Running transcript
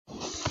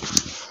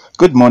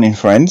Good morning,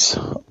 friends.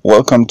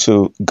 Welcome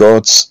to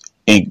God's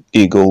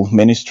Eagle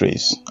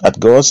Ministries. At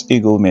God's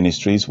Eagle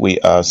Ministries, we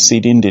are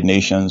seeding the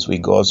nations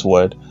with God's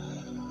Word,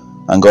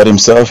 and God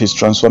Himself is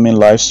transforming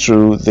lives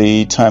through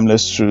the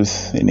timeless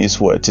truth in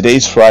His Word. Today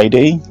is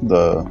Friday,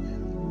 the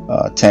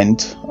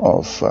 10th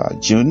of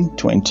June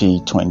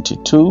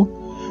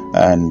 2022,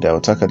 and our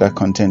Takada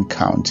content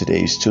count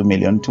today is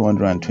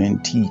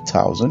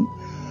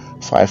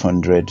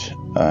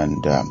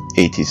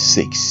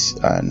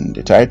 2,220,586, and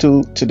the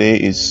title today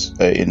is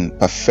in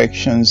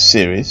Perfection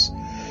series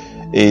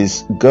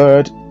is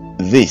Gird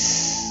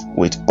This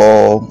with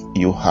All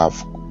You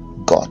Have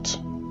Got,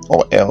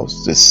 or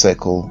else the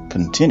circle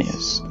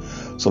continues.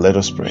 So let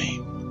us pray.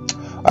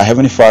 Our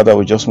Heavenly Father,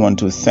 we just want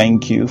to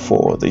thank you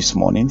for this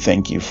morning.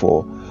 Thank you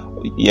for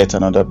yet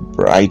another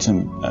bright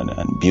and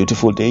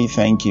beautiful day.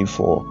 Thank you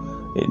for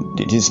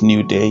this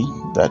new day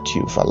that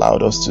you've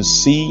allowed us to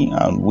see,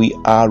 and we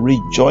are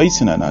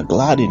rejoicing and are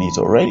glad in it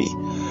already.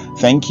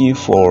 Thank you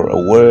for a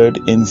word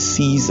in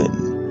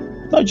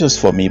season, not just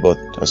for me, but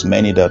as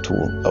many that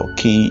will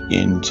key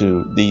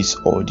into this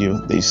audio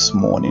this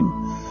morning.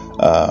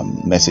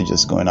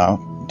 Messages going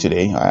out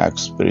today. I ask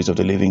Spirit of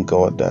the Living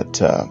God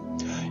that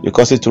you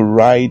cause it to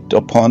ride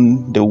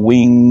upon the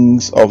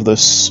wings of the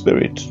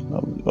Spirit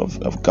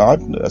of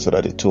God, so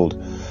that it will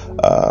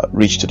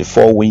reach to the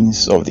four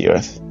winds of the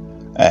earth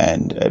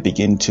and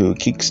begin to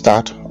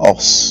kickstart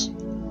us,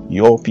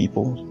 your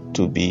people,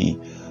 to be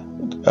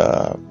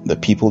the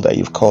people that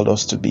you've called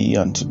us to be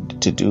and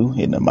to do,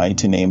 in the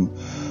mighty name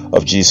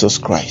of Jesus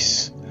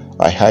Christ.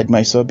 I hide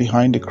myself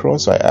behind the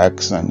cross. I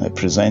ask and I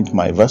present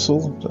my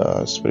vessel,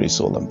 spirit,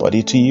 soul, and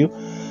body to you.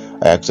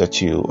 I ask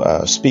that you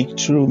speak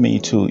through me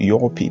to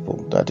your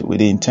people, that with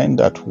the intent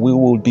that we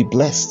will be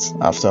blessed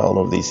after all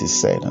of this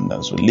is said, and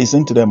as we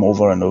listen to them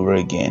over and over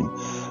again,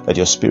 that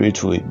your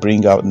Spirit will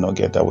bring out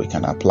nugget that we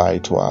can apply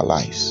to our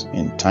lives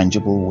in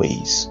tangible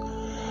ways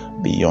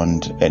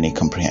beyond any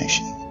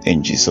comprehension.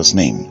 In Jesus'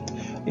 name,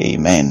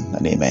 amen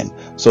and amen.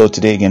 So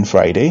today again,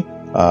 Friday,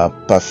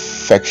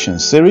 Perfection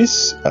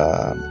series,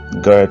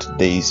 Gird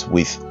This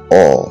with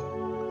All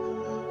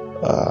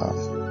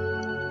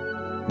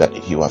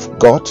that you have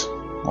got,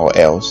 or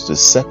else the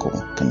circle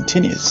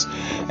continues.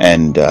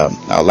 And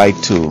I'd like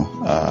to,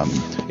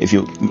 if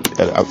you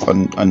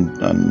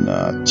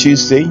on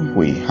Tuesday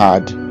we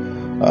had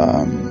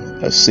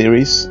a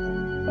series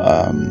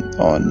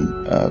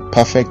on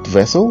perfect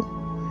vessel,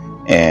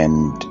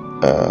 and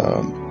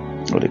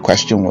the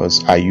question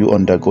was, are you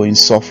undergoing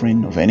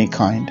suffering of any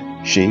kind,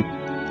 shape,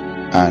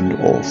 and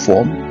or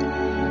form?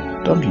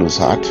 Don't lose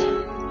heart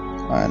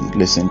and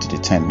listen to the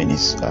 10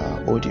 minutes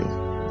audio.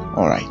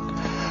 All right.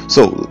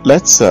 So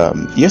let's,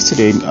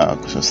 yesterday,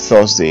 was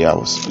Thursday, I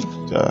was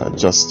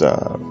just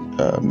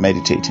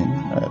meditating,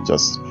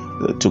 just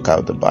took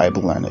out the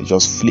Bible and I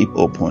just flip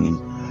open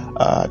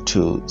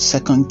to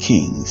Second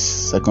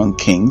Kings,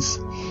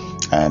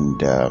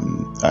 and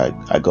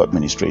I got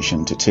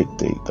ministration to take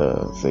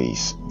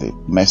the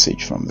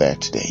message from there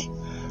today.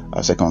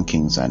 Second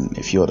Kings and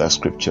a few other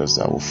scriptures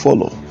that will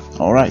follow.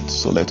 All right,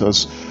 so let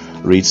us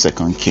read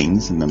Second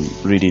Kings, and I'm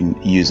reading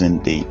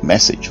using the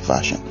Message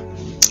version.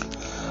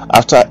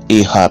 After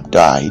Ahab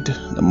died,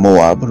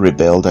 Moab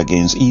rebelled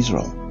against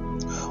Israel.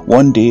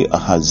 One day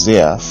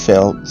Ahaziah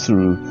fell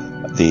through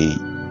the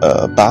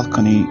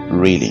balcony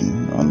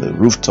railing on the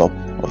rooftop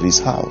of his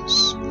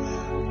house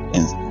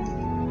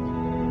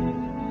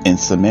in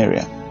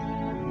Samaria.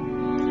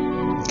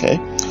 Okay,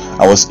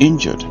 I was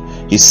injured.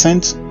 He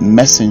sent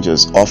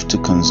messengers off to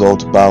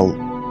consult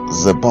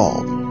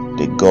Baal-zebub,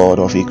 the god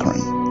of Ekron.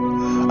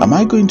 Am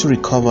I going to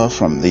recover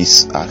from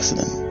this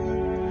accident?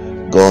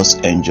 God's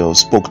angel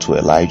spoke to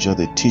Elijah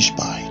the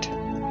Tishbite.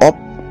 Up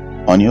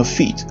on your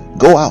feet,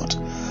 go out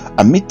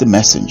and meet the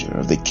messenger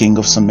of the king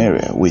of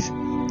Samaria with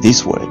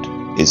this word.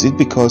 Is it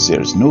because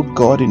there is no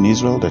God in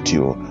Israel that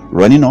you are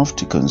running off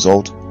to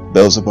consult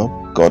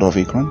Beelzebub, god of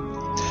Ekron?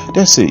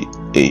 Here's a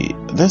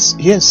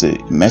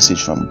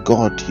message from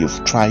God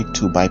you've tried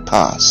to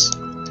bypass.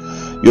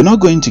 You're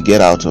not going to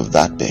get out of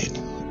that bed.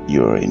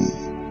 You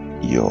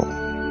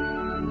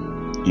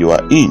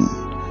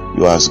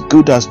are as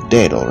good as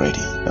dead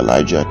already.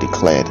 Elijah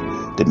declared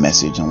the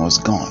message and was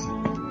gone.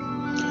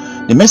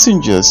 The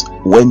messengers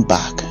went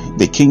back.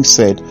 The king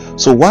said,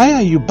 "So why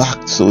are you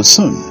back so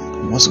soon?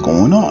 What's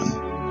going on?"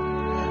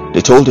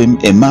 They told him,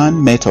 "A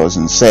man met us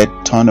and said,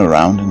 turn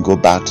around and go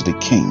back to the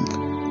king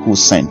who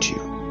sent you.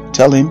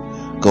 Tell him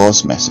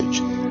God's message.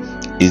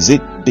 Is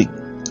it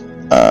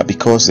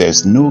because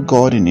there's no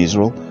God in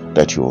Israel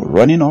that you're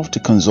running off to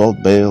consult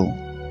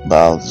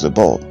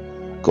Baal-zebub,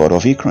 god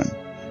of Ekron?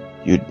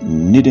 You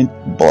needn't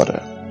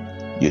bother.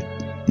 You're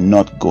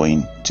not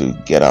going to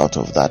get out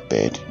of that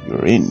bed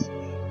you're in.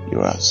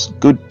 You're as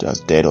good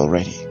as dead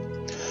already."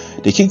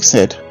 The king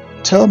said,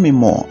 "Tell me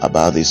more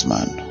about this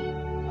man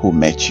who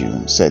met you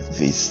and said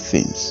these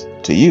things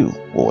to you.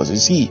 What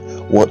was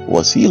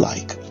he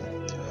like?"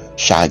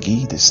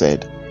 "Shaggy," they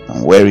said,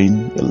 "and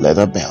wearing a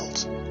leather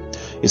belt."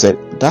 He said,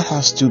 "That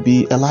has to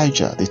be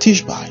Elijah the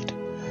Tishbite."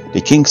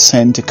 The king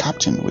sent a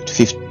captain with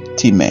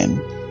 50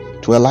 men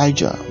to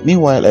Elijah.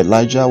 Meanwhile,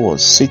 Elijah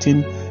was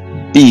sitting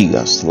big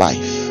as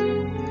life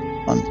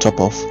on top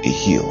of a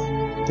hill.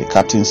 The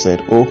captain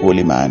said, "O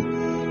holy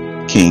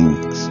man,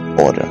 king's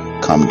order,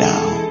 come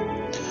down."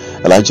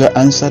 Elijah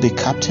answered the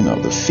captain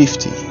of the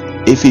 50,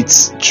 "If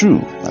it's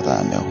true that I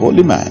am a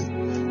holy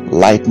man,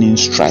 lightning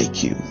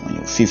strike you and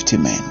your 50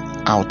 men."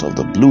 Out of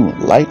the blue,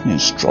 lightning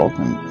struck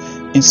and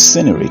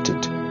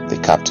incinerated the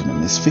captain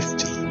and his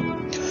 50.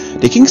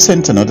 The king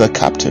sent another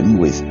captain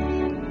with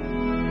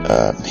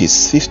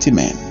his 50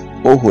 men.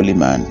 "O holy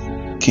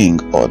man, king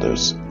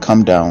orders,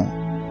 come down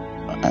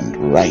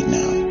and right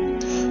now."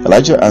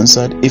 Elijah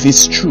answered, "If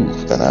it's true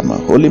that I'm a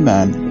holy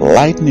man,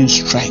 lightning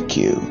strike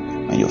you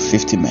and your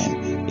 50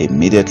 men."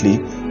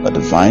 Immediately a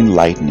divine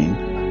lightning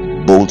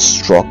bolt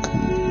struck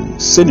and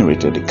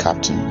incinerated the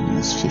captain and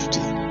his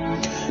 50.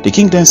 The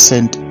king then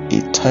sent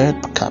a third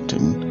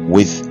captain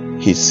with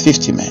his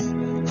 50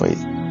 men for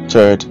a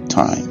third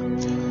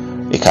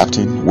time. The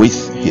captain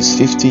with his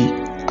 50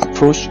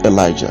 approached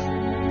Elijah.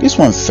 This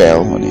one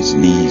fell on his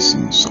knees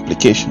in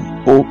supplication.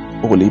 "O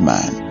holy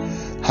man,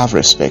 have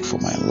respect for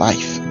my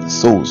life and the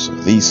souls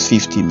of these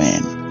 50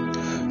 men."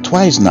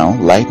 Twice now,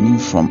 lightning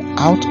from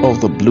out of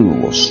the blue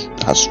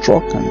has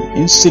struck and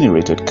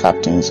incinerated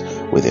captains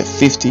with their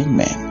 50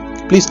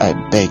 men. "Please, I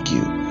beg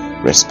you,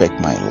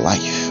 respect my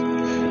life."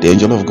 The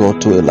angel of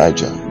God told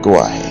Elijah, "Go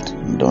ahead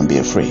and don't be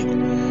afraid."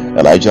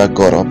 Elijah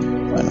got up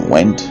and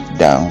went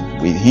down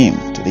with him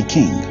to the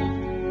king.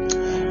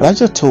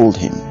 Elijah told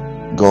him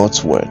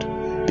God's word,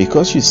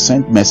 "Because you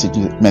sent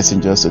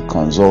messengers to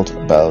consult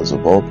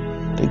Beelzebub,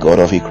 the god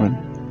of Ekron,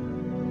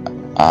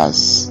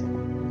 as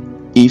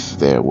if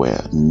there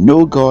were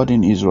no God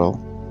in Israel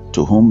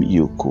to whom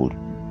you could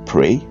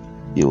pray,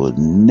 you will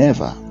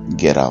never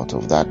get out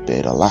of that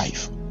bed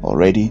alive.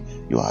 Already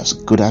you are as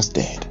good as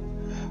dead."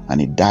 And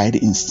he died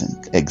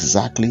instantly,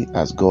 exactly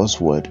as God's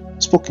word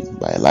spoken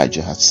by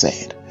Elijah had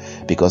said.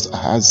 Because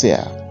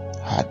Ahaziah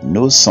had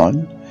no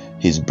son,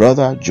 his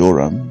brother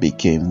Joram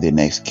became the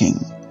next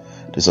king.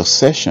 The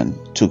succession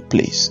took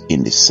place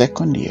in the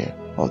second year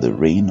of the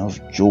reign of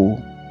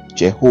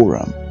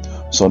Jehoram,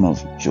 son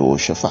of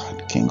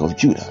Jehoshaphat, king of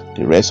Judah.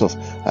 The rest of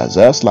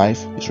Ahaziah's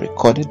life is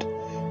recorded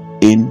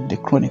in the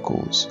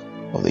Chronicles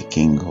of the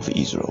king of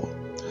Israel.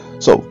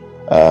 So,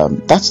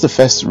 that's the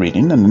first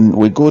reading, and then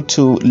we go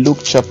to Luke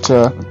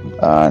chapter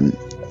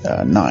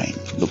 9.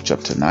 Luke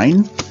chapter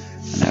 9,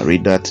 and I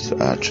read that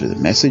through the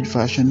Message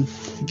version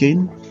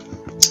again.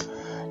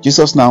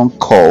 Jesus now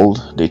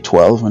called the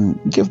 12 and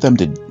give them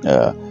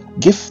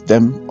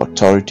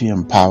authority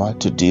and power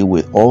to deal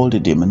with all the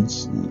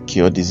demons and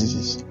cure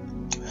diseases.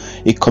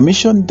 He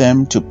commissioned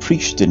them to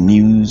preach the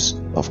news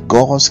of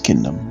God's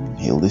kingdom and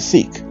heal the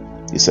sick.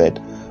 He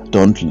said,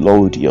 "Don't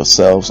load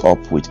yourselves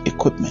up with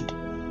equipment.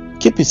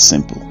 Keep it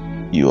simple.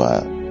 You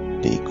are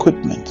the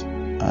equipment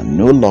and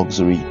no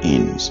luxury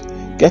inns.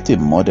 Get a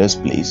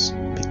modest place,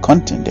 be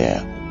content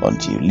there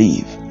until you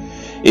leave.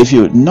 If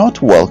you're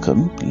not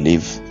welcome,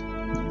 leave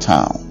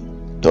town.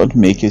 Don't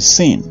make a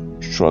scene.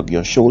 Shrug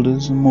your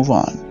shoulders and move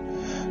on."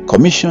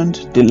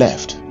 Commissioned the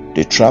left.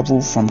 They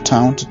traveled from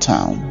town to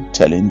town,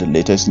 telling the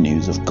latest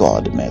news of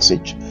God's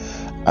message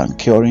and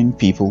curing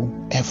people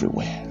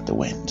everywhere they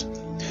went.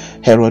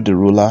 Herod the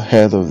ruler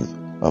heard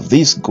of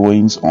these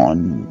goings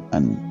on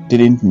and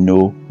didn't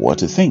know what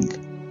to think.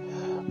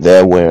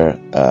 There were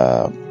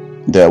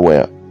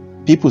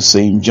people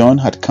saying John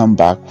had come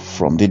back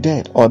from the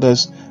dead,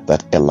 others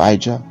that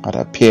Elijah had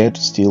appeared,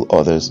 still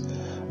others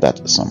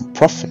that some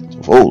prophet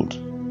of old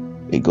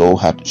ago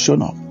had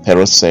shown up.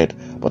 Herod said,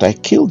 "But I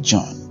killed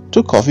John,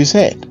 took off his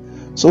head.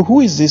 So who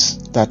is this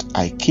that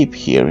I keep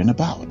hearing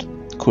about?"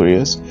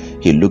 Curious,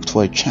 he looked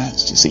for a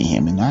chance to see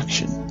him in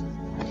action.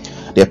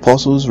 The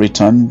apostles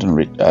returned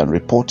and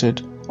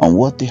reported on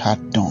what they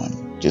had done.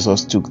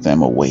 Jesus took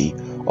them away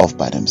off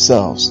by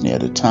themselves near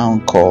the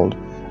town called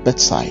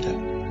Bethsaida.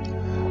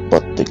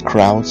 But the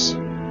crowds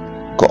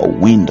got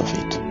wind of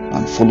it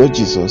and followed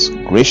Jesus,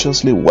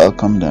 graciously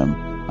welcomed them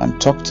and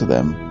talked to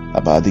them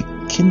about the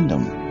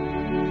kingdom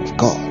of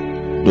God.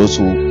 Those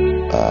who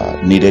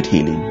needed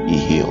healing, he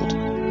healed.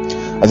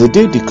 As the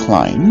day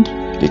declined,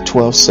 the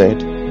 12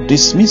 said,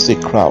 "Dismiss the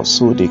crowd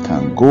so they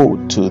can go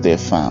to their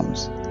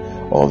farms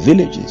or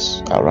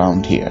villages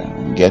around here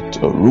and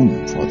get a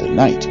room for the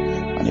night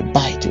and a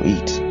bite to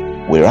eat.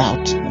 We're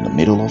out in the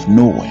middle of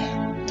nowhere."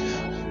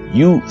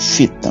 "You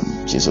feed them,"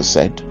 Jesus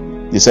said.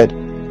 He said,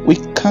 "We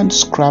can't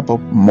scrap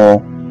up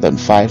more than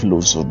 5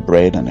 loaves of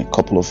bread and a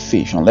couple of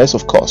fish, unless,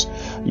 of course,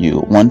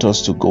 you want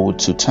us to go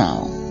to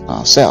town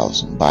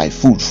ourselves and buy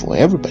food for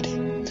everybody."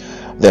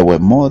 There were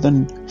more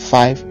than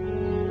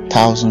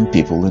 5,000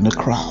 people in the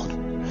crowd.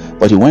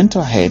 But he went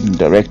ahead and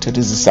directed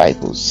his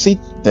disciples, "Sit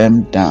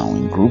them down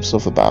in groups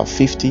of about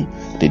 50.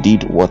 They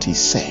did what he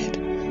said,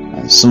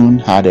 and soon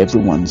had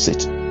everyone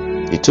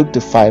sitting. He took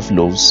the 5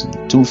 loaves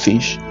and 2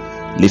 fish,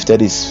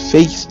 lifted his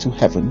face to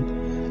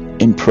heaven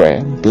in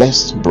prayer,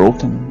 blessed,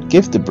 broke, and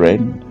gave the bread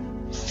and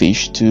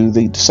fish to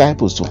the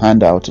disciples to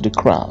hand out to the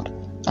crowd.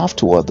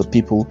 Afterward, the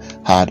people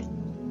had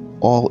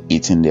all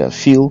eaten their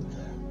fill.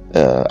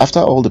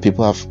 After all the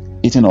people have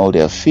eaten all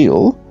their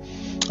fill,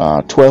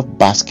 12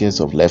 baskets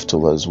of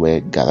leftovers were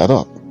gathered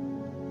up.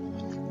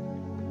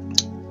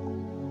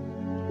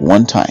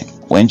 One time,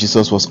 when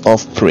Jesus was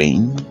off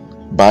praying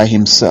by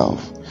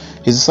himself,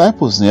 his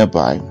disciples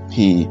nearby,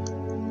 he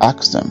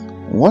asked them,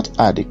 "What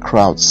are the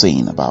crowds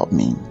saying about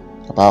me,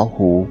 about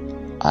who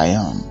I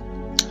am?"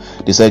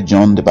 They said,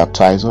 "John the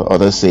Baptizer,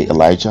 others say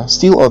Elijah,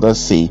 still others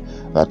say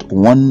that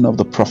one of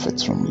the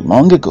prophets from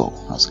long ago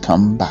has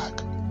come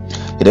back."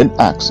 He then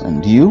asked,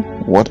 "And you,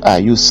 what are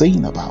you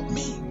saying about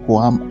me? Who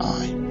am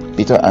I?"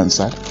 Peter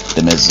answered,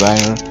 "The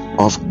Messiah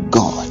of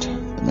God,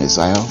 the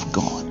Messiah of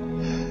God."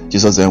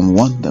 Jesus then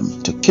warned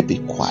them to keep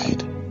it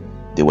quiet.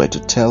 They were to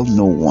tell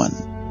no one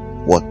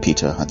what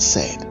Peter had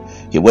said.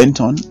 He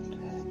went on,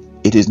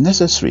 "It is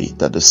necessary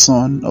that the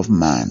Son of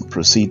Man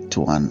proceed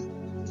to an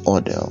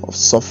ordeal of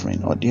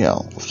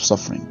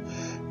suffering,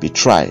 be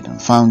tried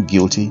and found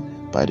guilty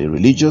by the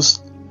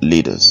religious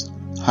leaders,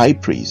 high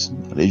priests,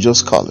 religious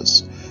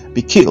scholars,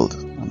 be killed,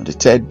 and on the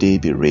third day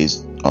be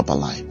raised up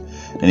alive."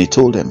 Then he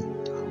told them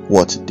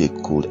what they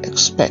could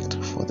expect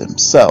for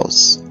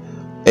themselves.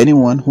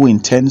 "Anyone who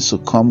intends to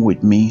come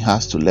with me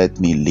has to let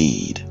me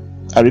lead."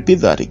 I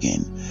repeat that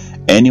again.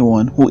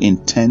 Anyone who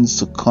intends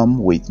to come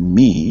with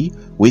me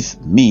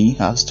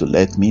has to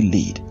let me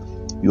lead.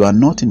 You are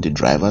not in the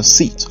driver's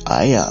seat.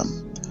 I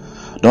am.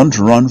 Don't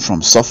run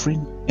from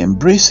suffering.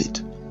 Embrace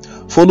it.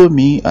 Follow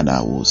me and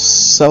I will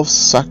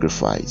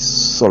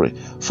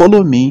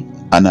Follow me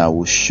and I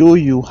will show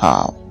you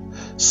how.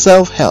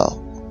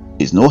 Self-help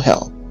is no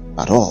help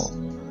at all.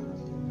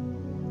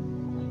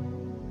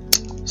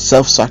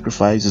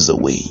 Self-sacrifice is the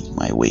way,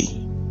 my way,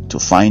 to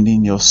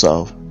finding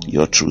yourself,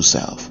 your true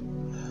self.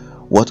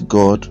 What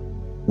good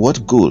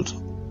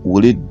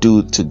will it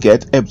do to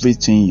get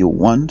everything you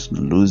want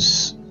and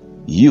lose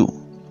you,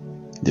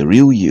 the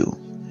real you?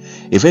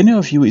 If any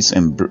of you is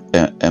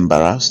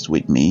embarrassed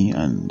with me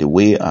and the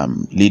way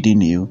I'm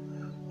leading you,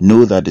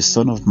 know that the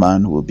Son of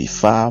Man will be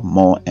far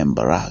more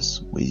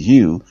embarrassed with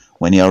you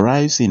when he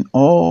arrives in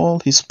all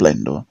his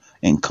splendor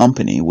in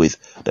company with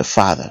the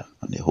Father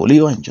and the holy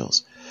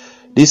angels.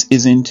 This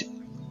isn't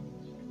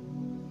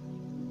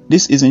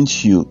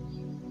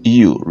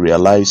you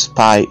realize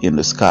pie in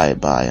the sky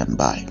by and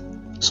by.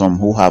 Some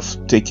who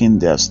have taken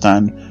their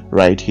stand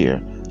right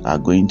here are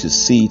going to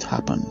see it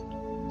happen,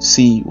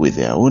 see with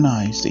their own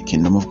eyes the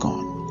kingdom of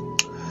God.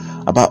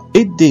 About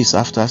 8 days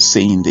after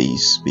saying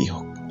this,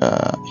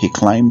 he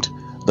climbed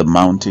the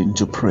mountain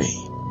to pray,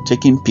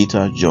 taking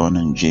Peter, John,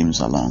 and James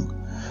along.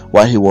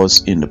 While he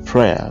was in the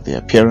prayer, the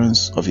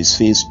appearance of his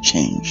face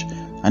changed,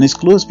 and his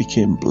clothes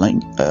became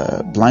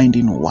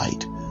blinding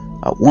white.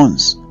 At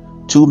once,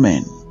 2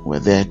 men were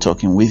there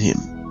talking with him.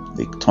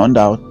 They turned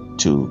out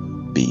to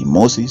be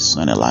Moses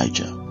and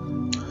Elijah.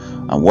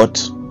 And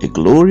what a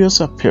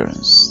glorious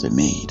appearance they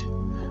made.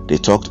 They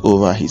talked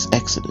over his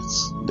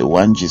exodus, the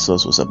one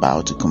Jesus was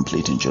about to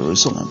complete in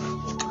Jerusalem.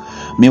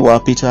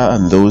 Meanwhile, Peter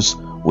and those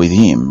with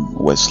him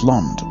were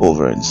slumped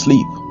over in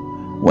sleep.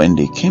 When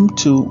they came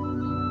to,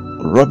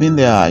 rubbing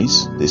their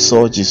eyes, they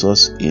saw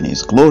Jesus in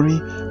his glory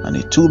and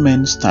the 2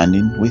 men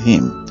standing with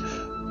him.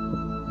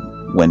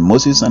 When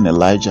Moses and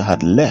Elijah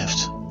had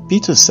left,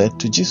 Peter said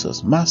to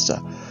Jesus,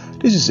 "Master,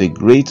 this is a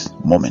great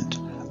moment.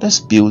 Let's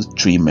build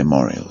 3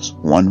 memorials,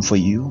 one for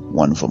you,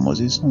 one for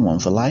Moses, and one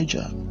for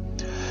Elijah."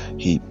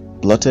 He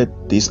blurted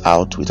this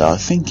out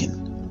without thinking.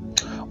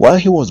 While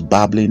he was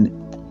babbling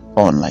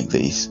on like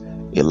this,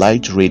 a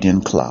light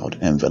radiant cloud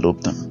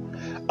enveloped them.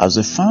 As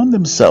they found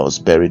themselves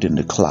buried in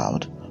the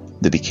cloud,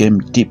 they became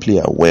deeply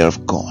aware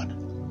of God.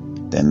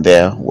 Then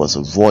there was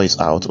a voice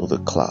out of the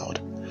cloud.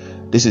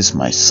 "This is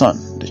my son,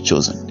 the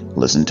chosen.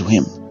 Listen to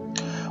him."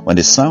 When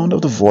the sound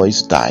of the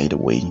voice died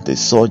away, they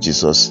saw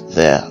Jesus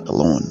there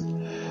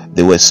alone.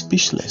 They were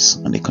speechless,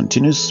 and they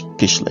continued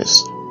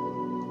speechless,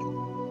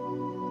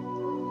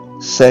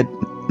 said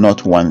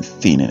not one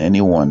thing to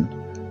anyone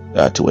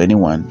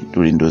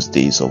during those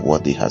days of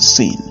what they had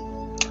seen.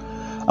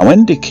 And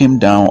when they came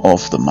down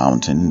off the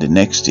mountain the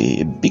next day,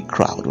 a big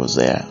crowd was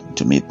there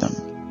to meet them.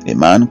 A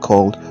man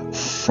called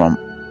from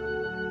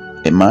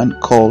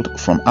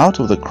out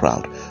of the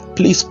crowd,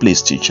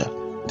 Please, teacher,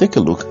 take a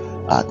look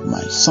at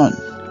my son.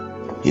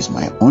 He's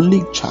my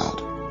only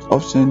child.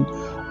 Often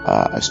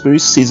a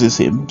spirit seizes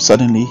him.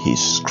 Suddenly he's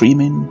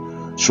screaming,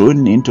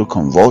 thrown into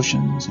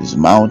convulsions, his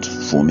mouth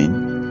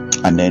foaming,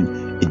 and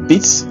then it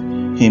beats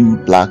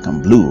him black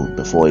and blue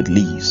before it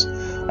leaves.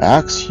 I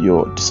asked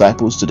your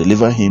disciples to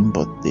deliver him,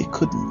 but they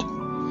couldn't.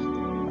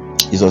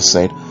 Jesus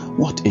said,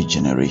 "What a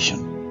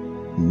generation.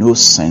 No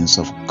sense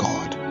of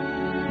God.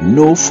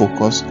 No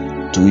focus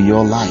to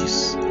your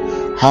lives.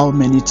 How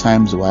many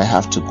times do I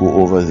have to go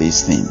over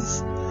these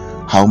things?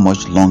 How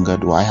much longer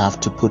do I have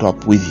to put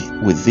up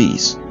with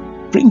these?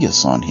 Bring your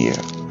son here."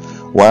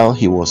 While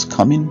he was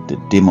coming, the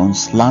demon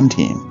slammed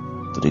him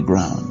to the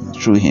ground and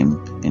threw him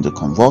into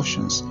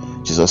convulsions.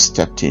 Jesus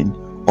stepped in,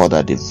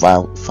 ordered the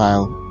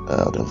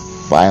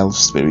vile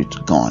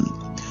spirit gone,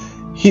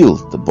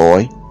 healed the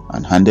boy,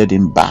 and handed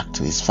him back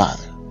to his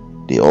father.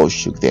 They all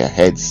shook their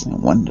heads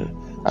in wonder,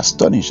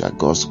 astonished at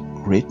God's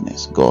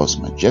greatness, God's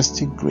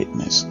majestic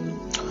greatness.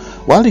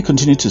 While he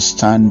continued to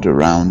stand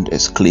around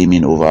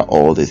exclaiming over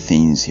all the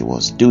things he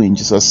was doing,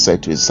 Jesus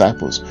said to his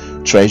disciples,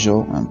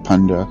 "Treasure and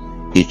ponder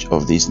each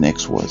of these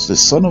next words. The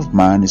Son of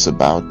Man is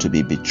about to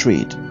be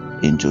betrayed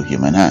into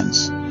human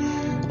hands."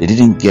 They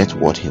didn't get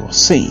what he was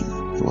saying.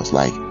 It was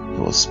like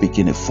he was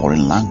speaking a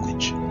foreign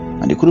language,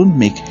 and they couldn't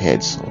make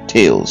heads or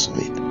tails of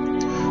it.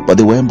 But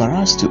they were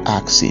embarrassed to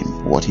ask him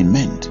what he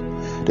meant.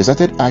 They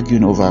started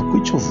arguing over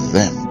which of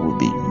them would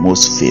be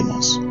most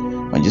famous.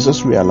 When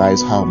Jesus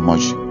realized how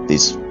much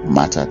this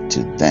mattered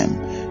to them,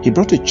 he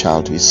brought a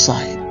child to his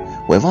side.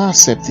 "Whoever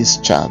accepts this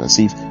child as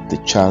if the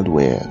child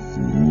were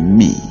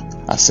me,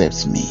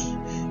 accepts me,"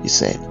 he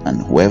said.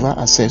 "And whoever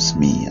accepts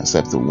me,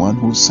 accepts the one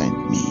who sent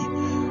me.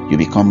 You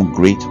become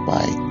great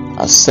by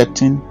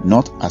accepting,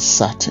 not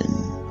asserting."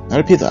 I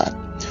repeat that.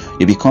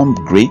 You become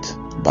great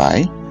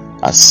by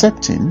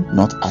accepting,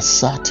 not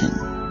asserting.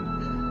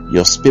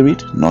 Your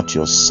spirit, not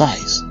your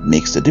size,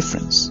 makes the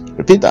difference.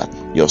 Repeat that.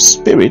 Your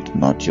spirit,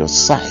 not your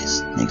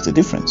size, makes the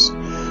difference.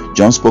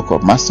 John spoke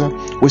of, "Master,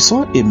 we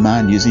saw a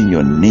man using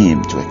your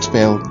name to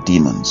expel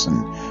demons,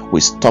 and we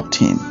stopped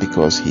him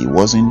because he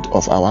wasn't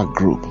of our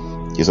group."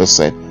 Jesus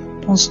said,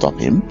 "Don't stop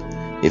him.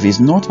 If he's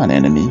not an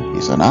enemy,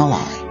 he's an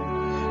ally."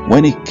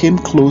 When it came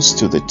close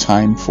to the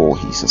time for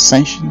his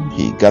ascension,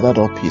 he gathered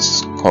up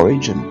his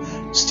courage and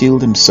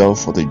steeled himself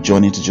for the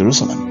journey to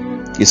Jerusalem.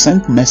 He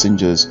sent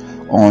messengers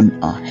on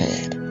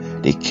ahead.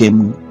 They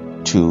came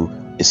to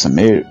a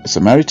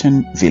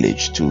Samaritan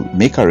village to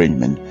make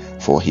arrangement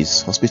for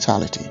his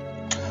hospitality.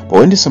 But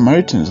when the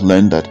Samaritans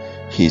learned that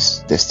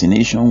his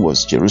destination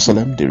was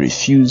Jerusalem, they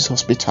refused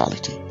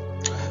hospitality.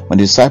 When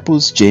the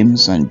disciples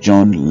James and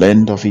John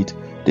learned of it,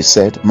 they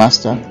said,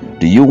 "Master,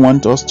 do you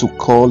want us to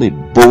call a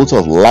bolt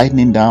of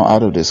lightning down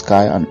out of the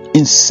sky and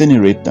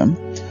incinerate them?"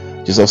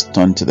 Jesus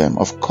turned to them,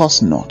 "Of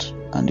course not,"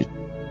 and they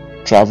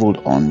traveled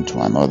on to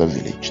another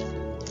village.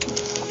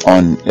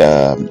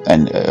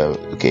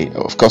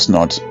 Of course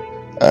not.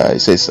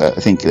 It says, I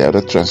think the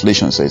other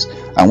translation says,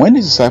 "And when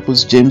the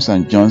disciples James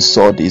and John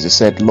saw this, they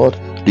said, 'Lord,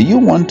 do you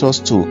want us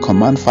to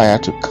command fire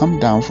to come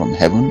down from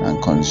heaven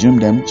and consume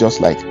them just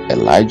like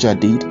Elijah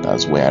did?'"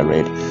 That's where I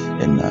read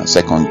in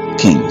 2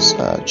 Kings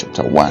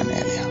chapter 1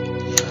 earlier.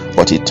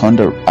 But he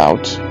turned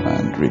out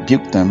and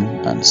rebuked them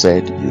and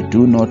said, "You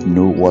do not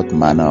know what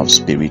manner of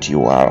spirit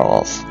you are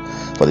of.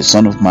 For the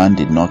Son of Man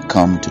did not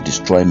come to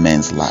destroy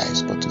men's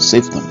lives, but to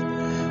save them."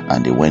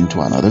 And they went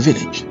to another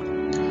village.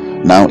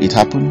 Now it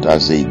happened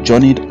as they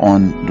journeyed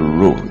on the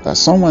road that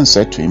someone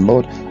said to him,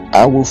 "Lord,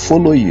 I will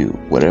follow you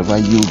wherever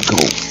you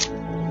go."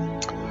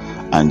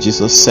 And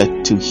Jesus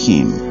said to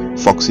him,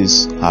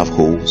 "Foxes have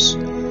holes,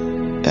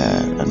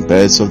 and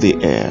birds of the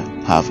air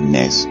have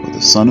nests, but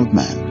the Son of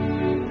Man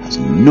has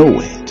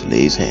nowhere to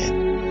lay his head."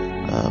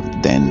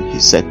 Then he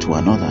said to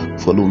another,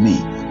 "Follow me."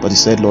 But he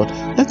said, "Lord,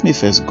 let me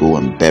first go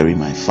and bury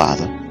my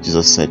father."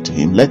 Jesus said to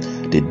him, "Let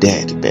the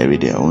dead bury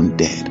their own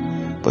dead,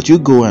 but you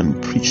go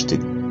and preach the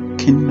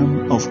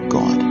kingdom of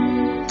God."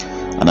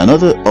 And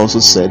another also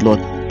said,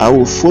 "Lord, I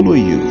will follow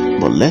you,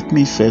 but let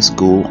me first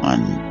go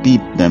and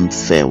bid them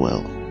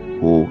farewell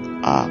who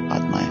are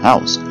at my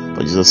house."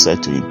 But Jesus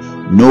said to him,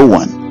 "No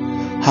one,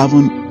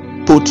 having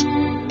put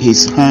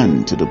his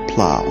hand to the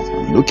plow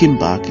and looking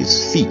back,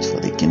 is fit for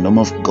the kingdom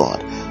of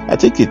God." I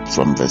take it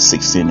from verse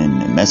 16 in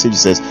the Message. It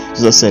says,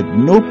 Jesus said,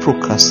 "No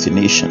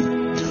procrastination,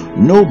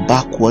 no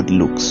backward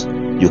looks.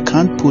 You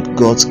can't put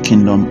God's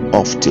kingdom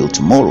off till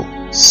tomorrow.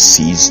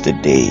 Seize the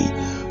day."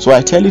 So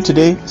I tell you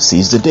today,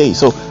 seize the day.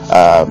 So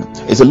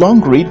it's a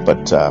long read,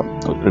 but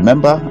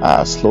remember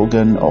our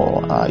slogan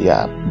or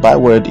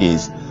byword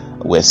is,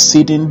 we're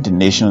seeding the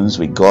nations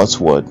with God's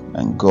word,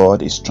 and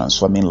God is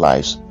transforming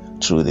lives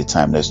through the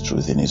timeless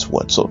truth in his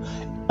word. So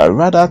I'd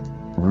rather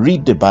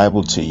read the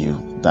Bible to you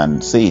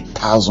than say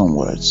 1,000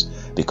 words,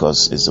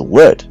 because it's the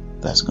word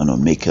that's going to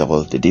make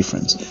all the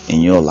difference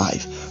in your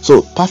life.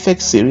 So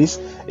perfect series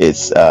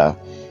is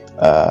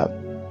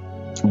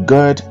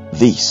gird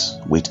this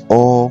with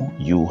all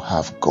you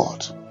have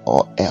got,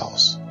 or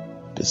else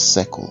the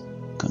circle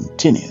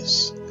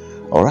continues.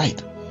 All right.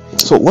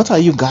 So what are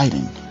you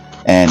guiding?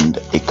 And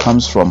it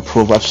comes from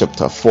Proverbs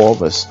chapter 4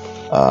 verse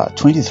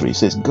 23. It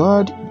says,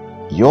 "Guard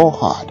your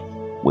heart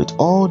with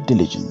all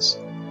diligence,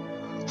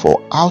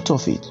 for out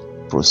of it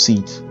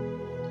proceed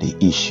the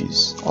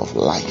issues of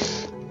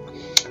life."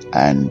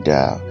 And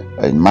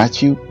in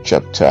Matthew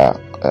chapter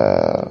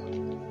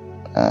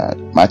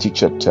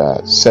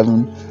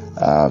 7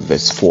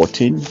 verse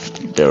 14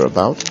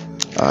 thereabout,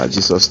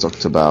 Jesus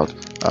talked about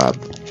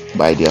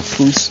by their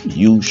fruits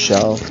you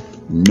shall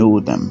know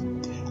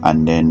them.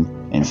 And then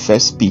in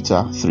 1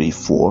 Peter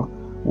 3:4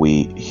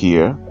 we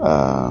hear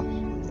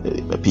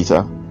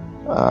Peter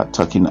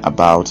talking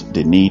about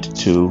the need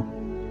to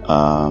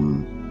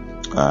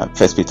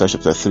 1 Peter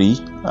chapter 3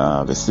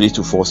 verse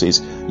 3-4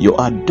 says, "Your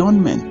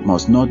adornment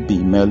must not be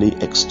merely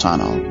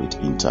external, with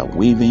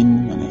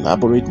interweaving and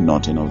elaborate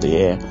knotting of the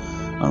hair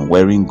and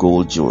wearing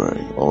gold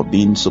jewelry, or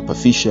being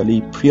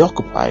superficially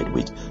preoccupied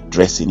with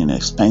dressing in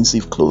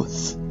expensive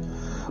clothes.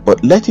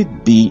 But let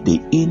it be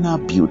the inner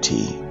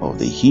beauty of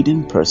the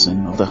hidden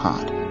person of the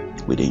heart,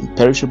 with the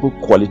imperishable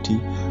quality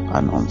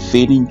and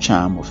unfading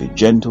charm of a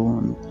gentle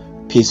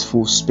and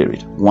peaceful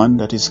spirit, one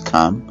that is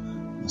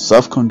calm,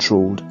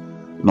 self-controlled,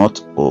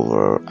 not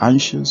over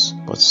anxious,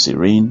 but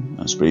serene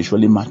and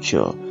spiritually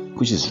mature,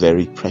 which is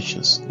very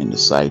precious in the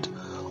sight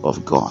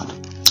of God.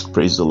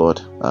 Praise the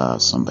Lord,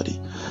 somebody.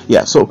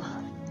 Yeah, so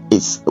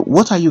it's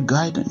what are you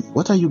guarding?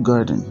 What are you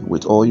guarding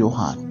with all your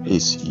heart?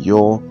 Is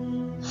your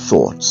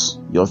thoughts,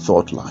 your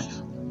thought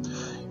life.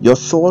 Your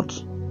thought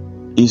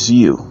is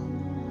you.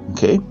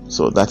 Okay,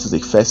 so that is the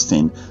first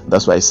thing.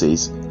 That's why it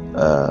says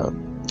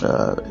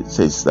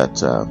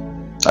that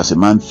as a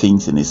man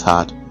thinks in his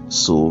heart,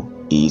 so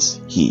is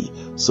he.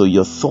 So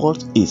your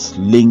thought is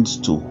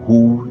linked to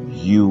who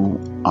you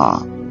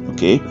are.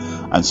 Okay,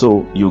 and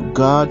so you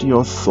guard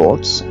your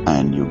thoughts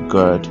and you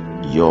guard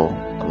your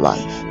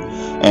life.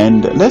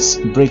 And let's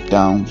break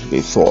down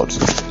the thought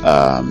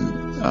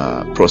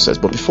process.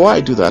 But before I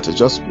do that, I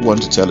just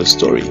want to tell a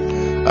story.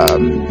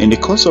 In the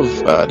course of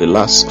the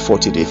last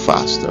 40-day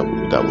fast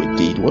that we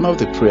did, one of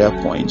the prayer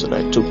points that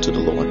I took to the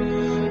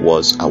Lord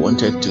was I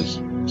wanted to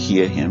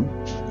hear Him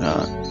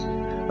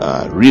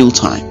real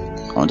time.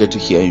 I wanted to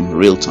hear Him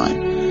real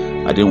time.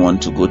 I didn't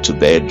want to go to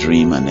bed,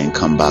 dream, and then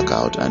come back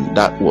out. And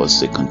that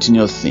was a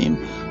continuous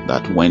theme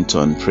that went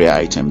on, prayer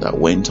item that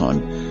went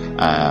on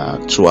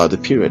throughout the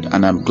period.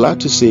 And I'm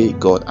glad to say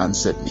God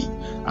answered me.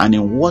 And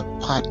in what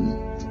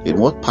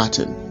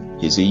pattern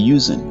is He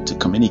using to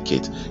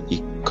communicate?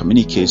 He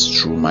communicates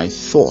through my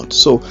thought.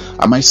 So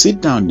I might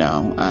sit down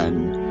now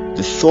and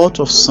the thought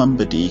of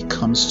somebody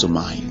comes to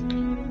mind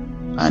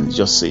and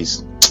just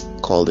says,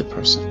 call the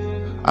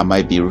person. I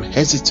might be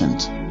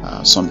hesitant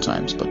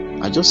sometimes, but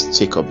I just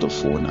take up the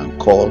phone and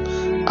call,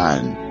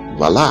 and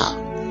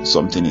voila,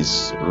 something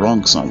is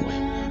wrong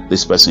somewhere.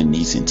 This person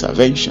needs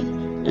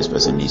intervention. This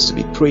person needs to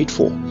be prayed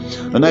for.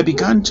 And I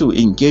began to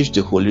engage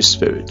the Holy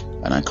Spirit,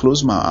 and I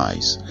closed my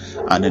eyes.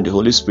 And then the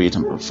Holy Spirit,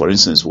 for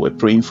instance, we're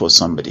praying for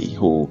somebody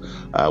who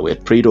we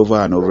had prayed over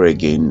and over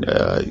again,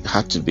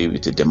 had to be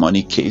with a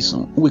demonic case.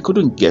 We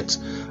couldn't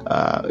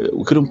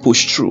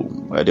push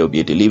through. There would be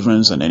a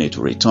deliverance and then it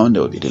will return.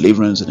 There will be a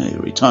deliverance and then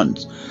it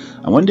returns.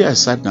 And one day I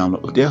sat down,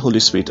 dear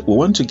Holy Spirit, we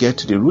want to get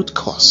to the root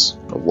cause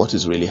of what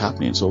is really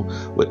happening. So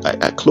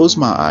I closed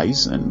my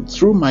eyes, and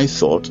through my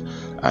thought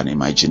and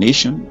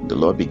imagination, the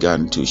Lord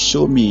began to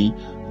show me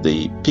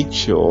the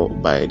picture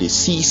by the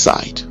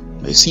seaside.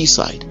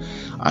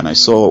 And I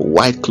saw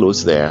white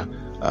clothes there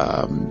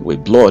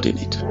with blood in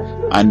it.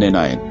 And then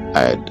I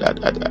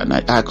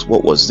asked,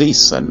 what was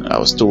this? And I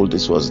was told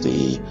this was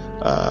the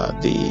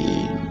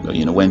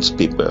when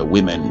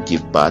women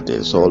give birth,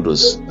 there's all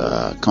those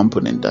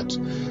component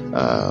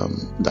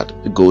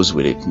that goes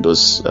with it.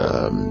 Those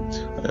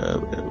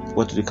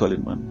what do they call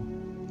it,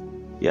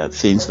 man? Yeah,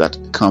 things that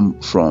come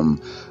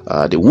from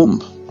the womb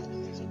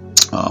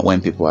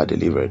when people are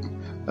delivered.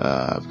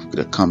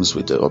 That comes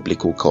with the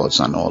umbilical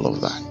cords and all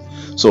of that.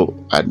 So,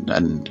 and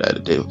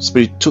the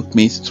Spirit took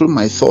me through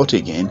my thought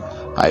again.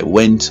 I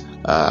went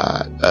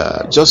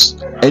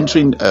just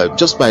entering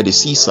just by the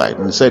seaside,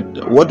 and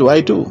said, "What do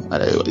I do?"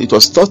 And it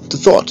was thought to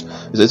thought.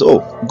 He says,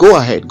 "Oh, go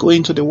ahead, go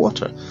into the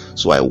water."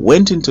 So I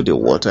went into the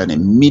water, and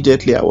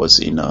immediately I was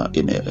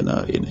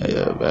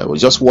I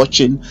was just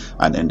watching,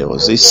 and then there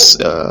was this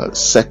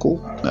circle.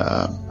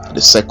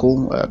 The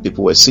circle.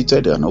 People were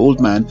seated. An old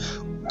man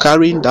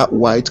carrying that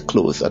white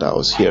cloth that I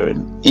was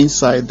hearing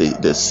inside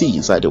the sea,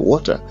 inside the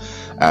water,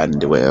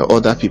 and there were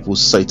other people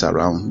sat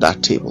around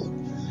that table.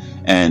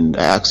 And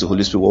I asked the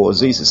Holy Spirit, what was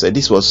this? He said,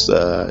 this was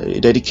a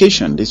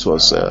dedication. This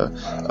was how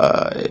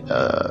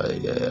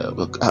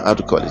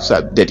to call it?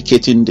 So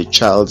dedicating the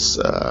child's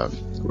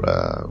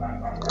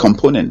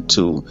component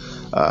to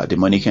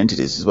demonic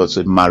entities. It was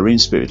a marine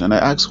spirit. And I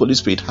asked Holy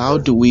Spirit, how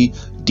do we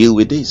deal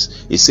with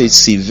this? He said,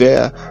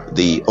 sever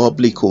the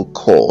umbilical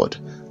cord,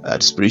 the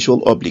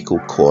spiritual umbilical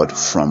cord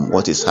from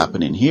what is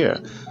happening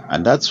here.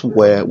 And that's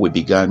where we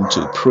began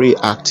to pray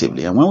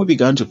actively. And when we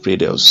began to pray,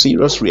 there was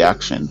serious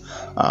reaction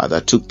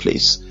that took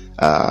place in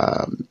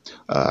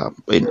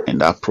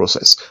that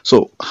process.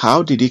 So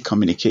how did he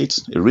communicate?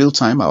 In real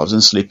time, I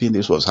wasn't sleeping.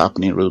 This was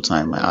happening in real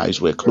time. My eyes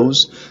were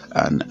closed,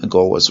 and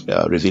God was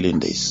revealing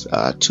this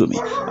to me.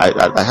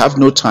 I have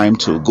no time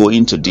to go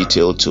into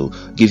detail to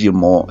give you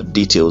more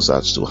details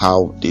as to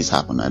how this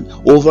happened. And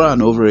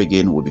over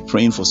again, we'll be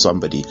praying for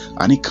somebody,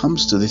 and it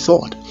comes to the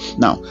thought.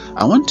 Now,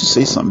 I want to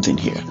say something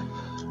here.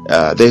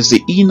 There's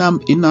the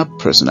inner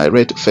person. I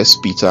read 1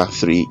 Peter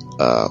 3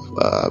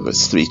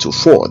 verse 3 to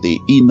 4. The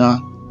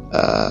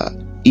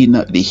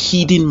the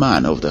hidden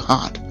man of the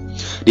heart.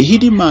 The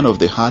hidden man of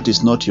the heart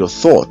is not your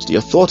thought.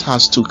 Your thought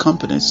has two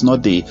components,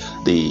 not the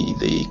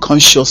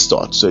conscious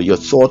thought. So your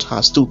thought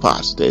has two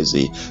parts. There's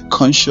the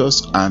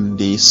conscious and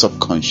the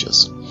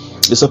subconscious.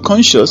 The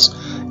subconscious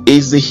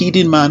is the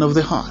hidden man of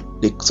the heart.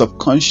 The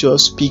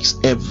subconscious speaks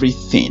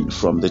everything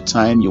from the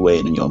time you were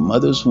in your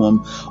mother's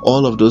womb.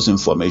 All of those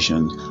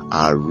information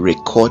are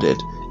recorded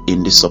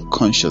in the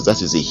subconscious.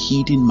 That is the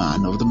hidden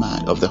man of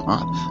the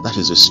heart. That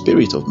is the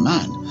spirit of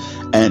man.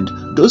 And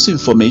those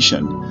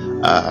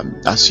information,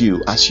 as you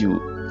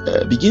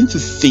begin to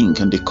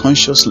think on the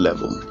conscious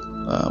level.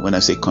 When I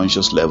say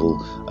conscious level,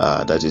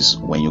 that is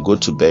when you go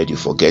to bed, you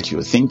forget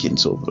you're thinking.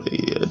 So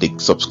the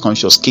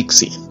subconscious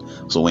kicks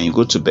in. So when you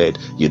go to bed,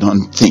 you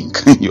don't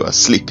think, you are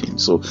sleeping.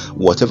 So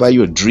whatever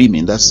you're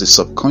dreaming, that's the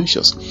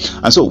subconscious.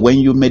 And so when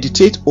you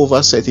meditate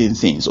over certain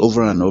things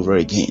over and over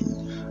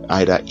again,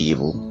 either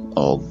evil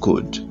or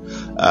good,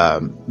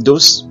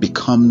 those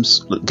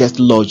get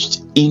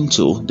lodged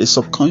into the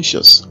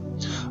subconscious.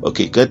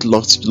 Okay, get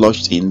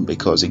lodged in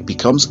because it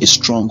becomes a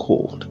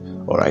stronghold.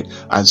 All right,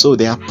 and so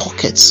there are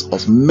pockets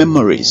of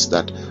memories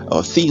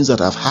or things that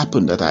have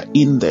happened that are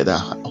in there that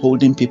are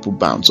holding people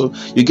bound. So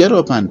you get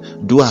up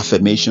and do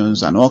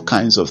affirmations and all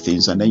kinds of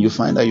things, and then you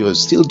find that you're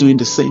still doing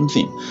the same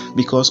thing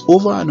because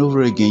over and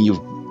over again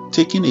you've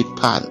taken a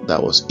path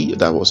that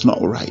was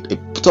not right, a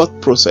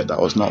thought process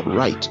that was not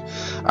right,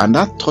 and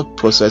that thought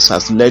process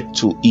has led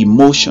to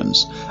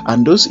emotions,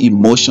 and those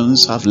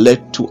emotions have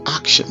led to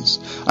actions.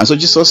 And so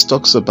Jesus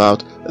talks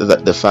about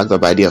the fact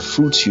that by their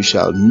fruits you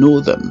shall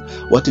know them.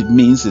 What it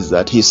means is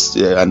that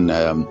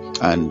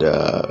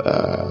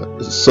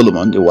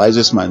Solomon, the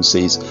wisest man,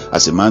 says,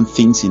 as a man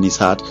thinks in his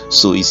heart,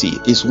 so is he.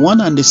 It's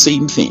one and the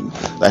same thing,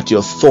 that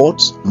your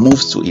thoughts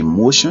moves to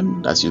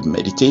emotion. As you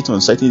meditate on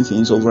certain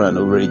things over and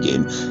over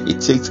again, it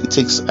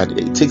takes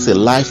a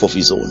life of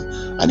its own,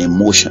 an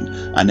emotion,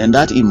 and then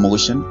that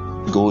emotion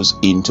goes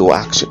into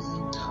action.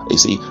 You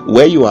see,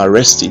 where you are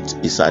rested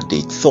is at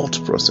the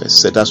thought process.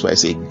 So that's why I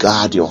say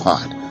guard your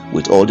heart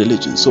with all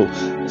diligence. So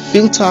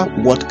filter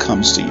what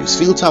comes to you,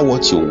 filter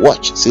what you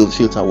watch,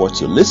 filter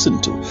what you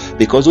listen to,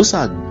 because those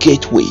are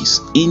gateways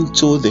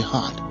into the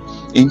heart,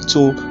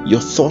 into your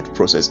thought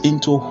process,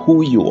 into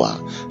who you are.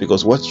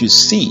 Because what you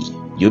see,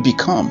 you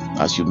become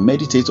as you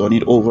meditate on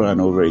it over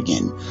and over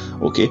again.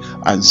 Okay,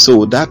 and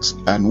so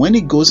and when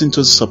it goes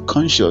into the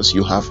subconscious,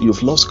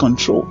 you've lost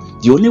control.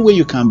 The only way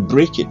you can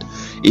break it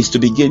is to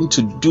begin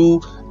to do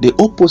the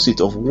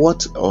opposite of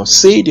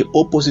say the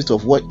opposite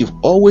of what you've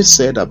always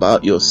said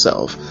about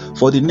yourself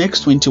for the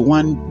next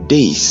 21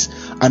 days,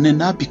 and then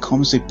that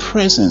becomes a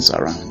presence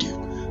around you.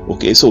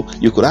 Okay, so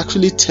you could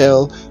actually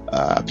tell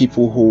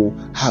people who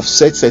have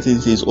said certain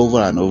things over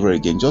and over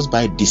again just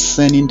by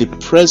discerning the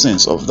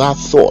presence of that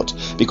thought,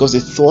 because the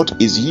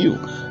thought is you.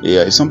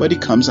 Yeah, if somebody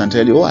comes and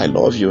tell you, oh, I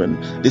love you,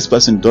 and this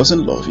person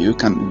doesn't love you, you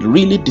can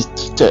really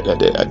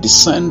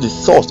discern the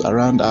thought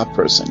around that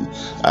person.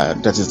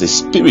 That is the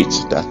spirit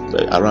that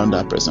around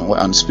that person.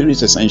 And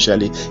spirit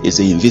essentially is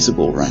the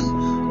invisible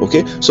realm.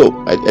 Okay, so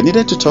I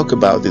needed to talk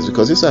about this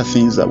because these are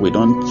things that we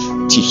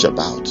don't teach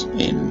about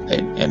in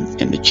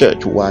the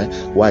church.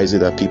 Why is it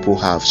that people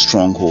have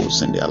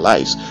strongholds in their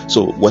lives?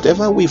 So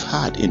whatever we've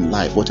had in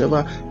life,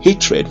 whatever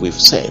hatred we've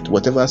said,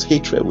 whatever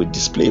hatred we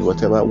displayed,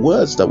 whatever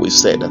words that we've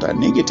said that are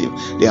negative,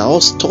 they are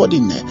all stored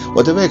in there.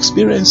 Whatever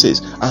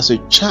experiences as a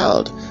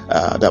child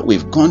that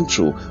we've gone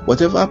through,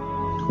 whatever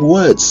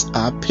words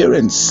our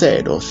parents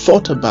said or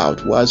thought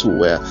about whilst we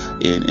were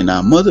in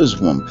our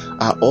mother's womb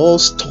are all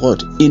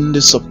stored in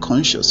the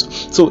subconscious.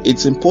 So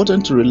it's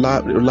important to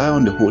rely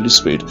on the Holy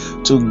Spirit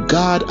to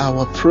guard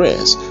our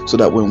prayers, so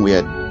that when we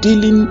are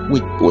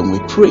when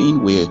we're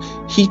praying, we're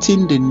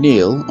hitting the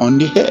nail on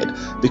the head.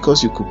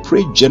 Because you could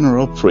pray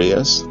general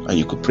prayers and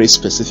you could pray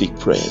specific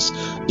prayers.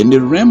 In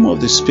the realm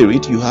of the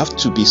spirit, you have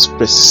to be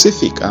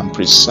specific and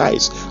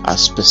precise,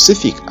 as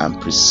specific and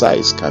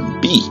precise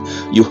can be.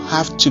 You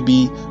have to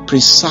be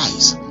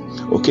precise,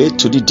 okay,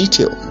 to the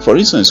detail. For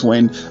instance,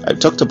 when I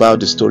talked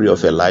about the story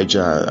of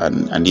Elijah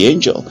and the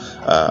angel,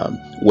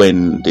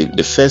 when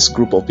the first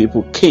group of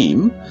people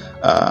came,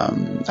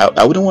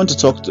 I wouldn't want to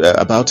talk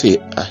about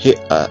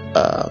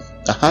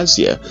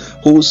Ahaziah,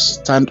 who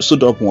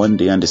stood up one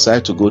day and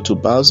decided to go to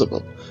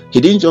Baal-zebub. He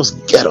didn't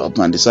just get up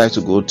and decide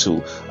to go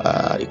to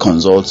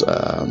consult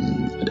a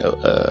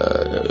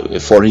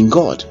foreign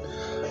god.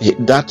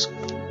 That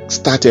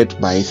started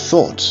by a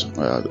thought,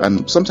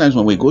 and sometimes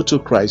when we go to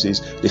crisis,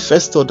 the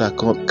first thought that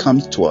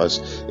comes to us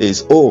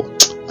is, oh,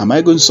 am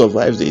I going to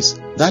survive this?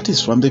 That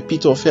is from the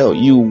pit of hell.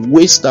 You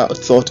waste that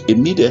thought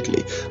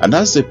immediately, and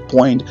that's the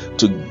point,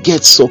 to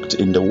get soaked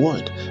in the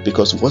word,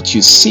 because what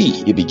you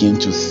see you begin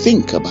to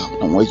think about,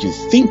 and what you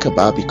think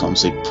about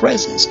becomes a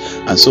presence.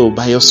 And so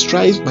by his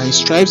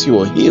stripes you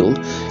are healed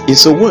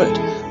is a word,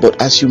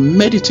 but as you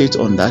meditate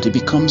on that, it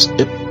becomes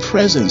a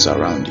presence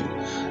around you.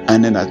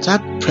 And then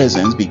that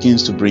presence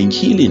begins to bring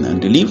healing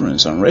and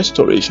deliverance and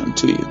restoration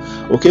to you.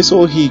 Okay,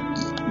 so he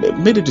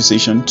made a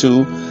decision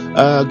to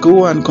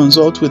go and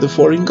consult with the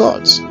foreign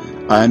gods,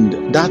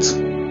 and that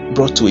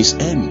brought to his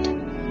end.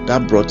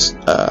 That brought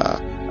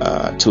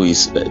to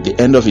the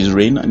end of his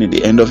reign and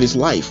the end of his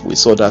life. We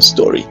saw that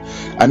story,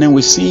 and then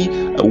we see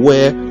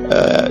where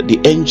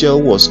the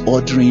angel was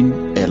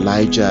ordering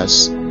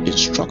Elijah's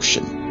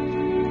instruction.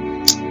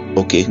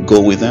 Okay, go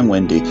with them.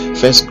 When the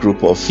first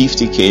group of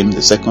 50 came,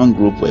 the second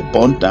group were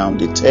burnt down,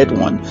 the third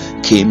one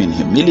came in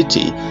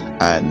humility,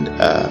 and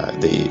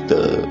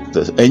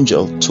the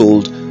angel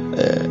told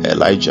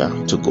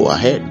Elijah to go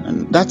ahead.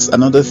 And that's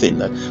another thing,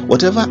 that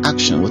whatever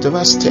action,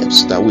 whatever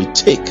steps that we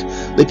take,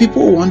 the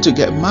people who want to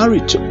get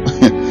married to,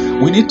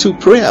 we need to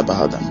pray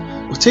about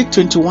them. We take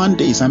 21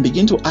 days and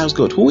begin to ask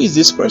God, who is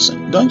this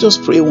person? Don't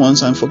just pray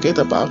once and forget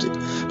about it.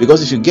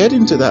 Because if you get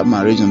into that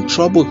marriage and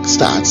trouble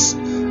starts,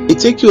 it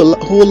takes you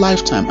a whole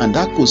lifetime, and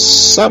that could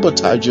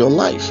sabotage your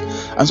life.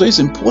 And so it's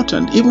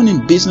important, even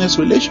in business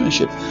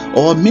relationship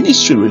or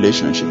ministry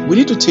relationship, we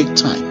need to take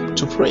time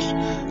to pray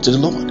to the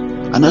Lord.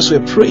 And as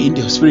we're praying,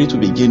 the Spirit will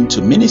begin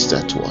to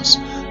minister to us.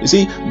 You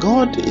see,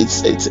 God,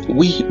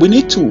 we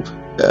need to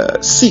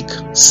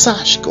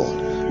search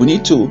God. We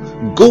need to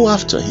go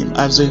after Him.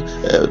 As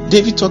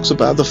David talks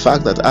about the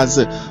fact that as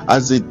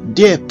the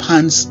deer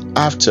pants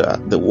after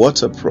the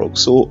water broke,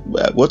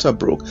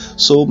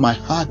 so my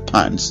heart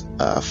pants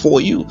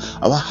for you.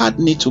 Our heart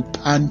needs to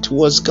pant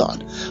towards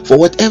God for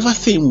whatever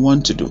thing we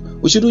want to do.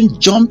 We shouldn't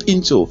jump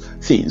into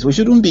things. We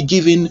shouldn't be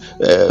giving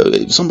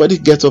somebody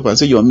gets up and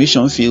say your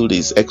mission field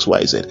is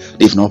XYZ.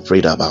 They've not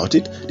prayed about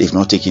it. They've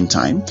not taken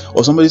time.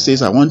 Or somebody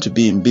says, I want to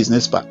be in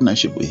business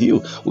partnership with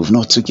you. We've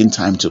not taken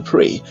time to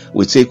pray.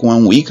 We take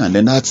 1 week and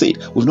then that's it.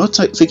 We've not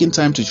taken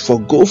time to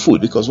forgo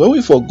food, because when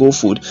we forgo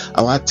food,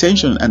 our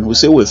attention, and we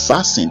say we're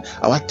fasting,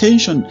 our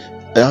attention,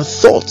 our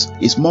thought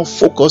is more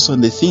focused on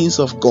the things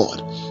of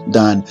God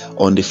than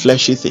on the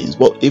fleshy things.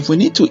 But if we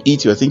need to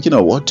eat, you're thinking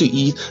of what to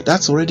eat,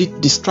 that's already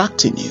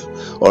distracting you.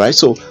 All right,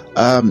 so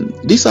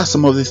these are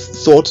some of the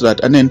thoughts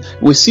that, and then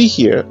we see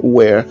here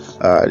where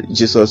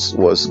Jesus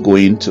was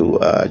going to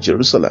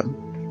Jerusalem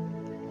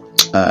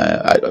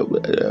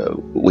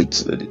with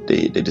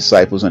the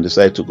disciples, and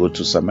decided to go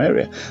to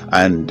Samaria.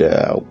 And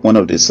one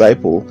of the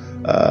disciples,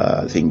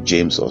 I think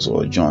James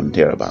or John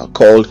thereabout,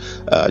 called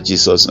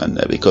Jesus,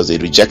 and because they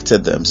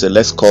rejected them, said,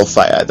 let's call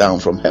fire down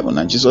from heaven.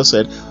 And Jesus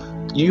said,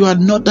 you are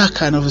not that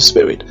kind of a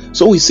spirit.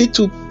 So we see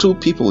two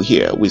people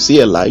here. We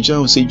see Elijah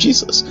and we see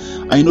Jesus.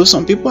 I know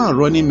some people are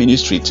running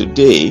ministry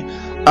today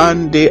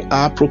and they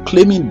are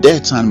proclaiming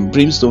death and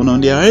brimstone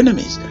on their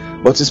enemies.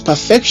 But it's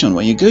perfection.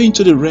 When you go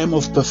into the realm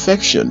of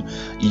perfection,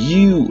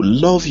 you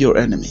love your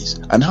enemies.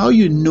 And how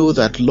you know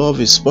that love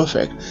is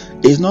perfect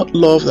is not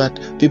love that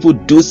people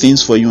do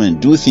things for you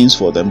and do things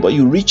for them, but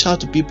you reach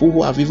out to people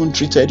who have even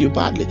treated you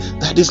badly.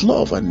 That is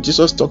love. And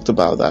Jesus talked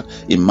about that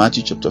in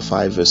Matthew chapter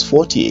 5 verse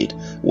 48,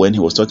 when he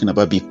was talking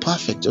about be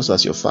perfect just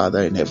as your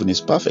Father in heaven is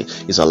perfect.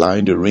 He's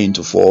allowing the rain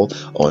to fall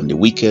on the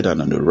wicked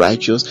and on the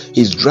righteous.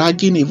 He's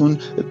dragging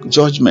even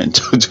judgment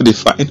to the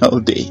final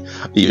day,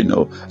 you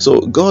know.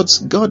 So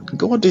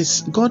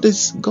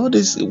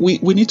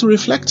we need to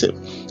reflect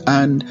Him.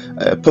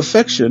 And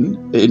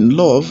perfection in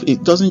love,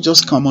 it doesn't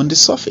just come on the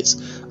surface.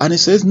 And He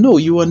says, no,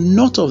 you are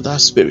not of that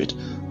spirit.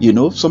 You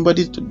know,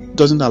 somebody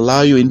doesn't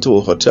allow you into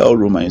a hotel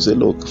room and you say,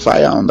 look,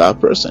 fire on that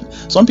person.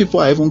 Some people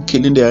are even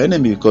killing their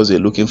enemy because they're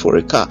looking for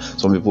a car.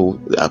 Some people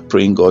are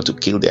praying God to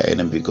kill their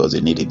enemy because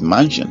they need a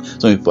mansion.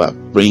 Some people are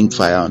praying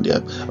fire on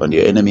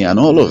their enemy and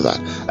all of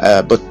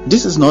that. But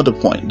this is not the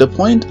point. The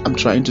point I'm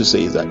trying to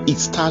say is that it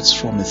starts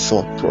from a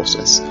thought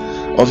process.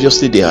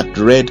 Obviously, they had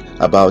read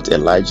about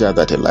Elijah,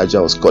 that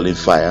Elijah was calling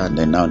fire, and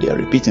then now they are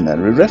repeating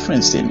and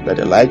referencing what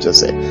Elijah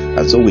said.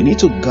 And so we need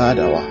to guard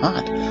our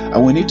heart,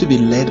 and we need to be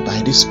led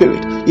by the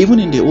Spirit. Even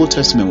in the Old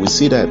Testament, we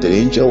see that the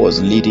angel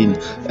was leading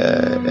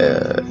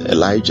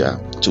Elijah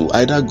to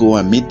either go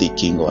and meet the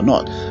king or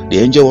not. The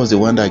angel was the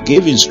one that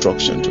gave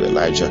instruction to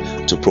Elijah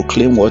to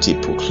proclaim what he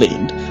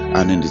proclaimed,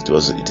 and then it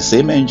was the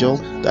same angel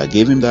that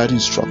gave him that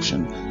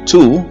instruction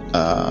to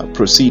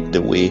proceed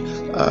the way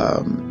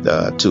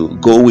to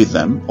go with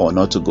them or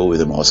not to go with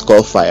them, or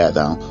call fire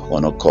down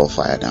or not call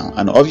fire down.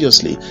 And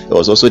obviously it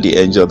was also the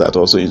angel that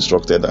also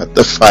instructed that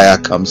the fire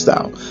comes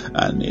down.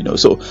 And you know,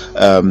 so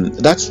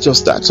that's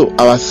just that. So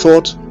our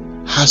thought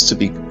has to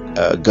be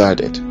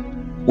guarded.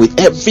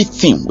 With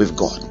everything with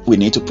God, we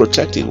need to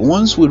protect it.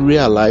 Once we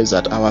realize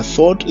that our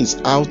thought is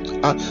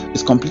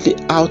is completely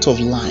out of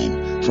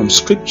line from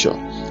Scripture,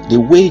 the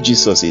way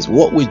Jesus is,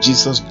 what will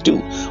Jesus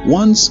do?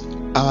 Once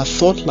our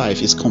thought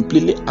life is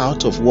completely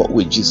out of what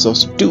will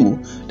Jesus do,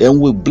 then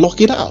we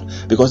block it out.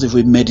 Because if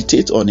we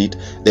meditate on it,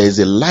 there is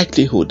a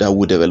likelihood that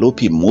we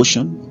develop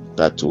emotion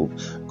that will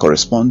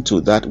correspond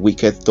to that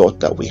wicked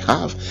thought that we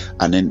have,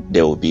 and then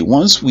there will be,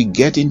 once we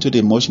get into the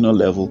emotional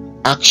level,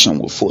 action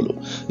will follow.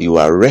 You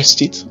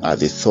arrest it at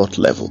the thought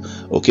level.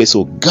 Okay,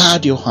 so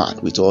guard your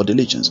heart with all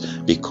diligence,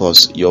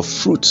 because your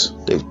fruit,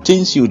 the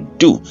things you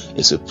do,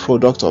 is a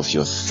product of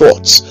your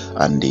thoughts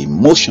and the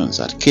emotions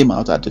that came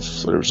out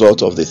as the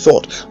result of the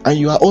thought. And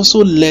you are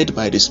also led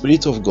by the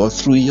Spirit of God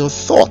through your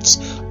thoughts.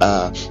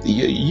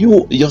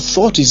 Your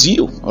thought is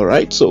you. All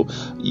right, so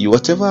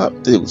whatever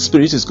the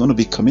Spirit is going to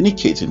be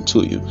communicating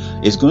to you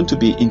is going to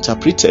be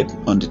interpreted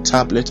on the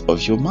tablet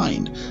of your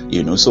mind.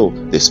 You know, so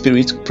the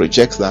Spirit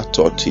projects that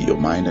thought to your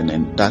mind, and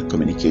then that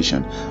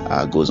communication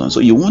goes on. So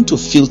you want to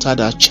filter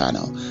that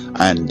channel,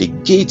 and the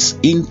gates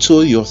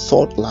into your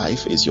thought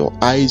life is your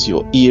eyes,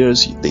 your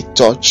ears, the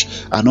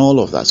touch, and all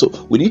of that. So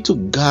we need to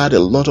guard a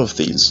lot of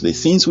things. The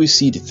things we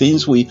see, the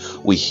things we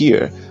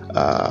hear,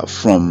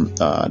 from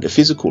the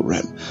physical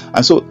realm.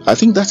 And so I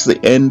think that's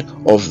the end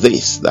of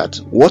this, that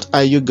what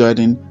are you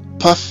guarding?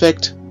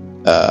 Perfect,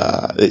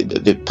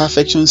 the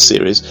perfection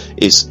series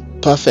is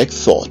perfect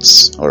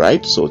thoughts. All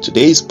right, so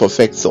today's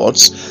perfect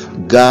thoughts.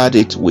 Guard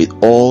it with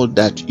all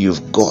that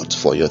you've got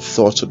for your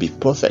thought to be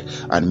perfect,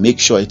 and make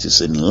sure it is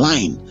in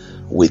line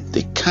with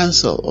the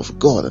counsel of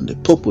God and the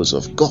purpose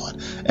of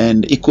God.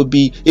 And it could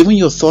be, even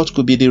your thought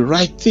could be the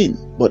right thing,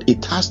 but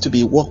it has to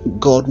be what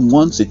God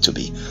wants it to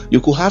be. You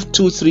could have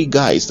 2-3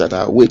 guys that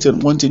are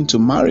wanting to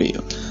marry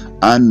you,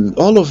 and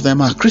all of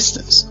them are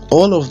Christians.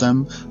 All of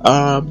them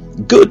are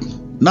good,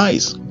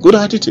 nice, good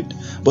attitude.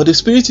 But the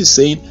Spirit is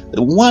saying,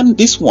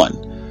 this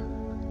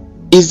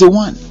one is the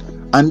one,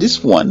 and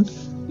this one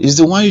is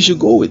the one you should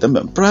go with. I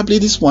mean, probably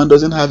this one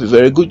doesn't have a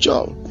very good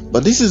job,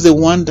 but this is the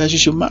one that you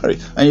should marry.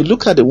 And you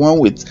look at the one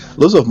with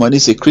lots of money,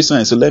 say Christian,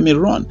 and say, let me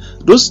run.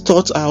 Those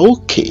thoughts are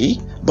okay,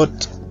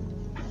 but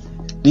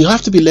you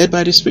have to be led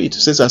by the Spirit.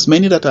 It says, as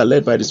many that are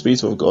led by the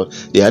Spirit of God,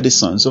 they are the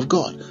sons of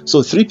God.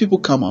 So 3 people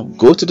come up,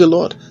 go to the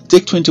Lord,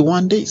 take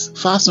 21 days,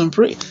 fast and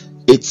pray.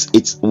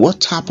 It's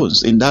what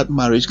happens in that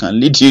marriage can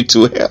lead you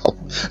to hell.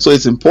 So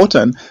it's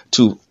important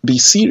to be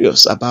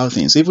serious about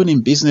things, even in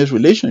business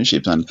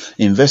relationships and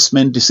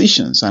investment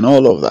decisions and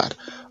all of that.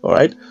 All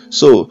right,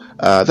 so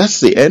that's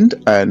the end,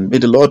 and may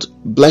the Lord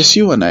bless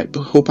you, and I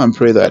hope and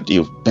pray that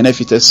you've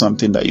benefited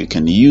something that you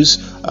can use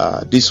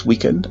this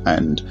weekend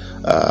and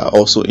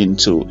also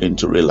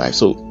into real life.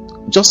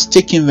 So just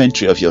take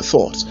inventory of your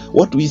thoughts.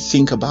 What do we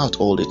think about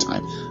all the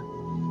time?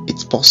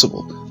 It's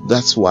possible.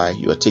 That's why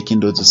you are taking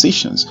those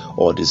decisions,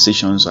 or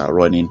decisions are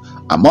running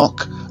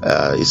amok.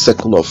 A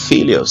circle of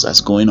failures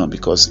that's going on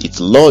because it's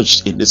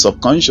lodged in the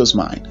subconscious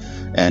mind,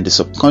 and the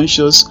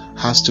subconscious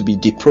has to be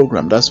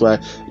deprogrammed. That's why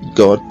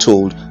God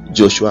told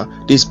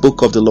Joshua, this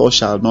book of the law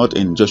shall not,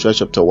 in Joshua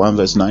chapter 1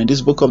 verse 9,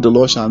 this book of the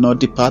law shall not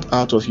depart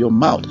out of your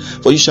mouth,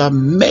 for you shall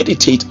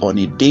meditate on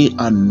it day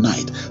and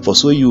night, for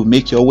so you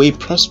make your way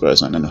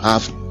prosperous and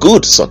have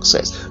good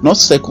success. Not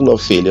circle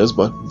of failures,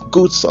 but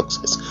good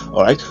success.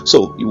 All right,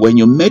 so when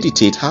you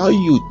meditate, how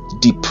you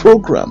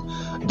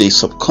deprogram the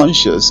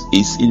subconscious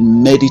is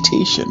in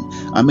meditation.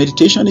 And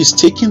meditation is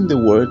taking the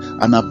word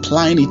and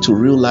applying it to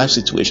real life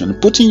situation,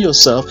 putting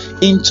yourself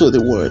into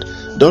the word.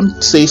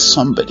 Don't say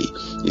somebody.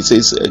 It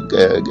says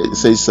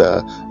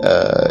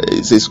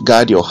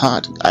guard your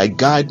heart. I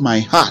guard my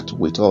heart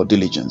with all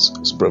diligence.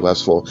 It's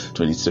Proverbs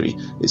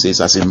 4:23. It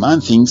says, as a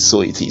man thinks, so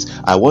it is.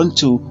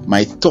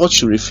 My thoughts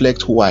should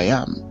reflect who I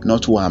am,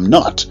 not who I'm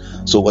not.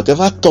 So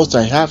whatever thoughts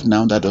I have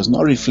now that does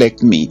not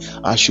reflect me,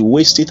 I should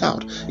waste it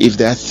out. If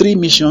there are 3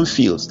 mission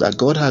fields that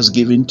God has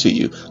given to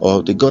you,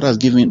 or that God has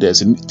given,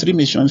 there's a 3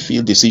 mission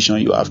field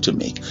decision you have to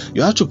make.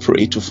 You have to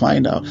pray to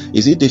find out,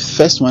 is it the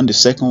first one, the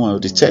second one, or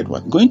the third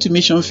one? Going to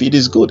mission field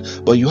is good,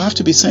 but you have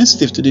to be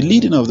sensitive to the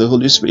leading of the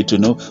Holy Spirit to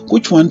know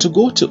which one to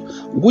go to.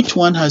 Which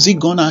one has He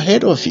gone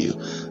ahead of you?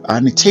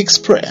 And it takes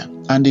prayer,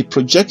 and the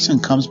projection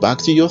comes back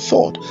to your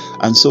thought.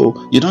 And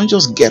so you don't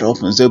just get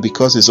up and say,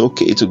 because it's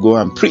okay to go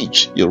and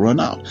preach, you run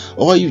out.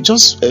 Or you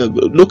just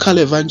local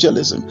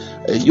evangelism.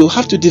 You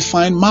have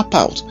to map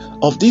out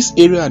of this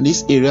area and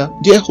this area.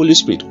 Dear Holy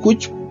Spirit,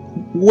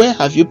 where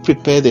have you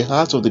prepared the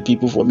hearts of the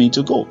people for me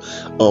to go?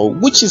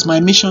 Which is my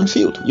mission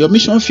field? Your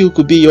mission field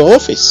could be your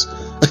office.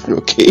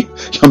 Okay,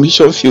 your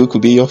mission field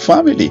could be your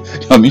family.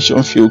 Your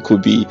mission field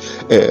could be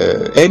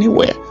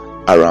anywhere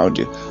around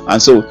you.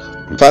 And so,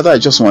 Father, I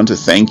just want to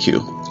thank you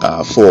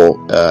for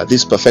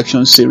this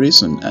perfection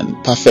series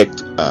and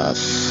perfect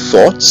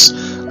thoughts,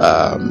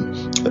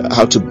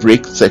 how to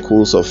break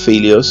cycles of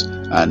failures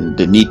and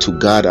the need to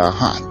guard our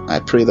heart. I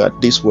pray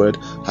that this word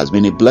has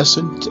been a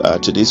blessing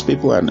to these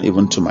people and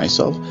even to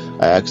myself.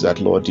 I ask that,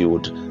 Lord, you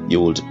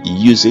would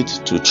use it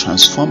to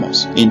transform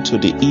us into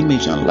the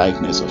image and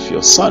likeness of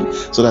your Son,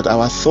 so that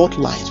our thought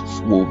life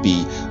will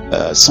be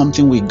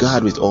something we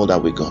guard with all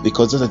that we got,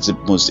 because that's the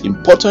most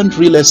important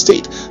real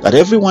estate that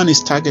everyone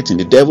is targeting.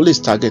 The devil is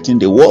targeting,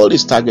 the world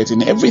is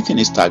targeting, everything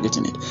is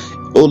targeting it.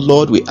 Oh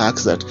Lord, we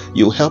ask that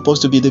you help us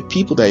to be the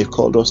people that you've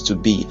called us to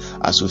be,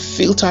 as we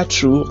filter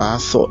through our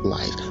thought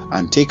life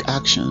and take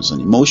actions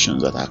and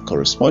emotions that are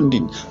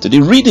corresponding to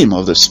the rhythm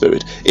of the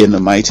Spirit, in the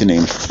mighty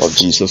name of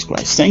Jesus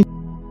Christ. Thank you.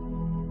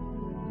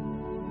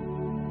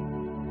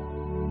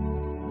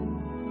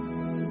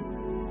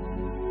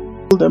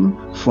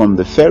 Them from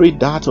the fiery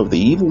dart of the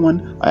evil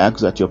one. I ask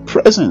that your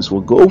presence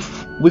will go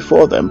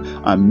before them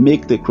and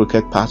make the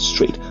crooked path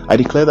straight. I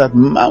declare that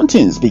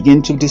mountains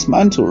begin to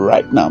dismantle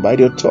right now by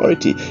the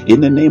authority in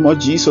the name of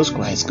Jesus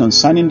Christ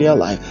concerning their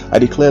life. I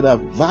declare that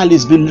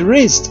valleys be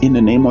raised in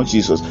the name of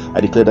Jesus.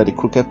 I declare that the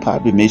crooked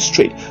path be made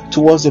straight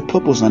towards the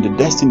purpose and the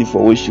destiny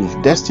for which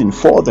you've destined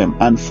for them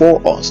and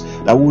for us,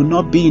 that will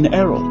not be in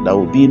error, that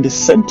will be in the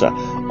center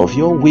of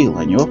your will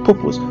and your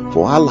purpose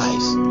for our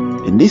lives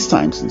in these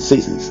times and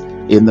seasons.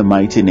 In the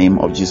mighty name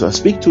of Jesus, I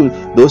speak to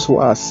those who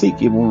are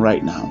sick even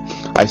right now.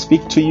 I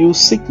speak to you,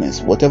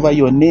 sickness, whatever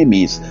your name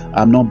is.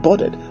 I'm not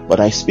bothered,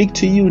 but I speak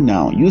to you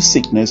now. You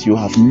sickness, you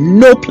have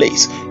no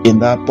place in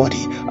that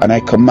body. And I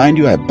command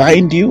you, I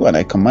bind you, and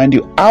I command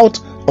you out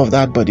of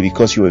that body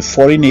because you're a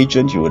foreign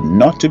agent. You are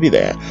not to be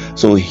there.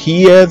 So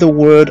hear the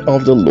word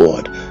of the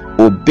Lord.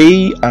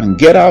 Obey and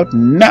get out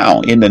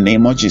now in the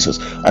name of Jesus.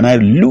 And I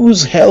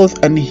lose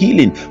health and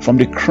healing from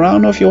the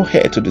crown of your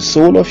head to the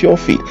sole of your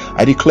feet.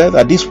 I declare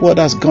that this word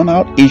has gone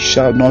out. It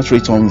shall not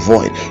return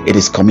void. It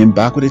is coming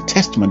back with a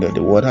testimony that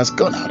the word has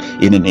gone out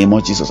in the name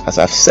of Jesus. As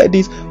I've said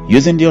this,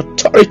 using the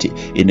authority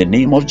in the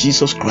name of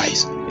Jesus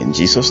Christ. In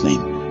Jesus'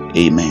 name,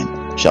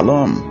 amen.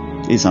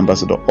 Shalom. This is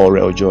Ambassador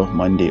Orel Joe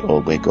Monday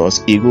Ogwe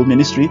God's Eagle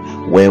Ministry,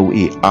 where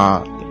we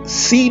are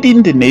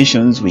seeding the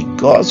nations with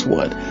God's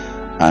word.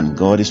 And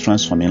God is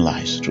transforming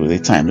lives through the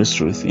timeless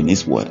truth in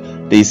His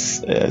word.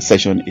 This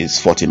session is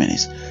 40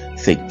 minutes.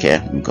 Take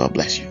care and God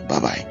bless you.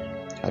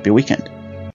 Bye-bye. Happy weekend.